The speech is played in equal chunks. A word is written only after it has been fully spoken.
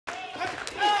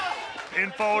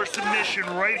pinfall or submission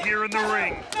right here in the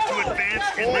ring to advance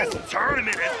in this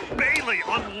tournament as Bailey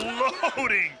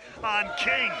unloading on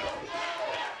King.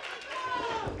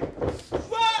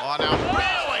 Oh, now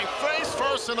Bailey face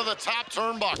first into the top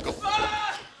turnbuckle.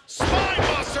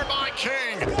 Spinebuster by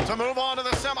King to move on to the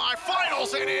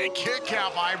semifinals, and a kick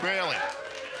out by Bailey.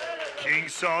 King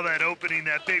saw that opening,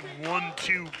 that big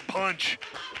 1-2 punch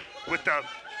with the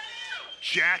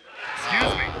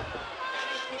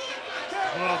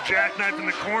little jackknife in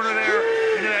the corner there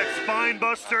into that spine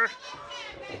buster.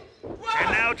 And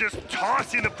now just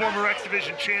tossing the former X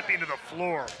Division champion to the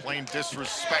floor. Plain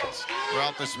disrespect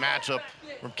throughout this matchup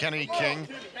from Kenny King,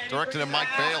 directed at Mike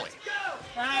Bailey.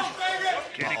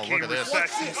 Kenny King look at this.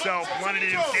 respects himself, wanting to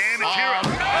do damage here.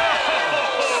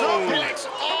 Suplex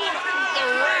on the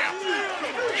ramp.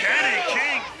 Kenny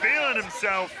King feeling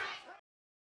himself.